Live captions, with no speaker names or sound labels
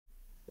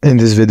In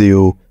this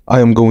video, I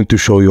am going to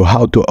show you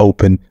how to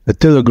open a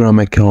Telegram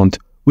account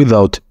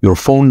without your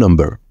phone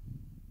number.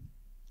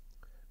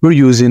 We're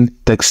using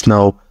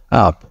TextNow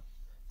app.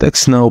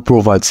 TextNow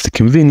provides the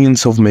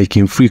convenience of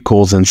making free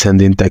calls and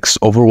sending text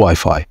over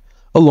Wi-Fi,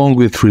 along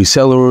with free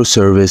cellular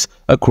service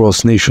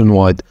across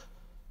nationwide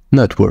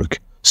network,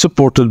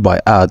 supported by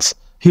ads.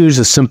 Here's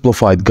a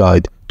simplified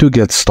guide to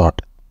get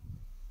started.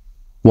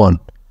 1.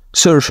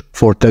 Search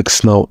for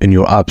TextNow in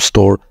your App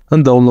Store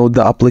and download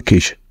the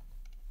application.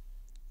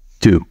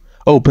 2.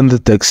 Open the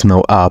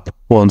TextNow app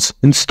once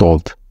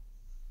installed.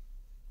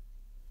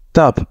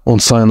 Tap on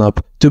Sign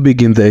Up to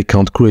begin the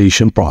account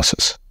creation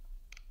process.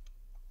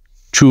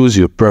 Choose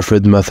your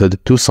preferred method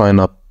to sign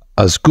up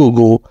as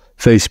Google,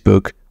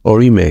 Facebook,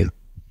 or email.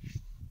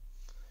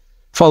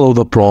 Follow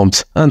the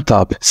prompts and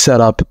tap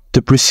Set Up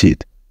to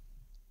proceed.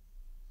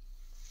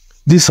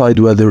 Decide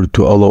whether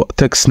to allow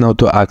TextNow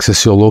to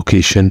access your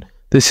location.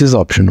 This is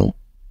optional.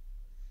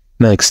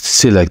 Next,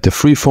 select the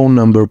free phone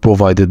number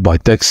provided by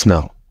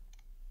TextNow.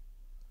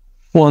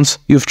 Once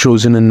you've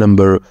chosen a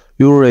number,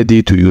 you're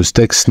ready to use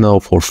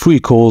TextNow for free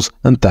calls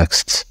and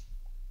texts.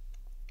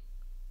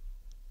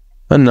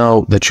 And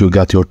now that you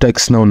got your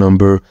TextNow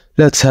number,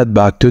 let's head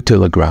back to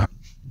Telegram.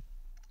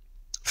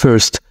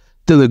 First,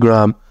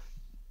 Telegram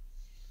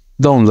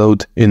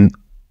download in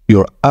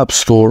your App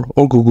Store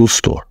or Google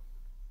Store.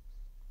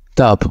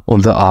 Tap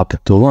on the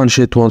app to launch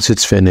it once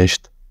it's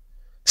finished.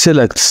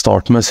 Select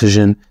Start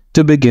Messaging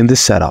to begin the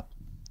setup.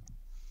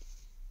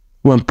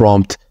 When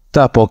prompted,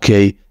 tap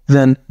OK,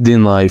 then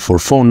Deny for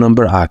phone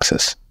number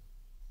access.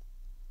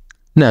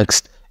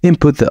 Next,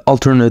 input the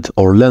alternate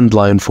or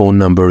landline phone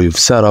number you've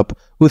set up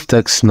with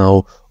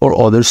TextNow or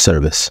other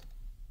service.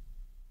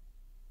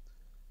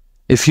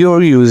 If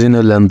you're using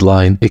a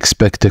landline,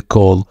 expect a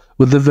call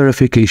with the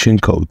verification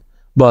code,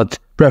 but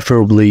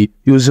preferably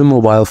use a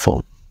mobile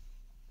phone.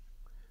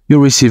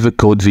 You'll receive a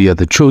code via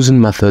the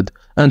chosen method.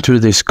 Enter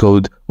this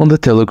code on the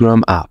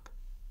Telegram app.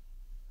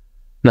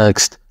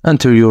 Next,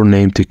 enter your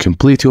name to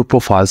complete your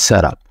profile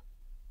setup.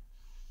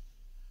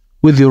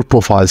 With your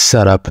profile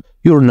set up,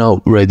 you're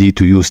now ready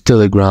to use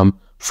Telegram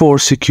for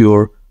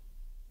secure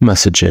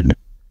messaging.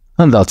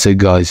 And that's it,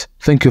 guys.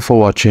 Thank you for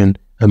watching,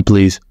 and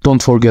please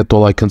don't forget to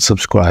like and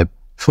subscribe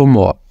for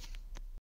more.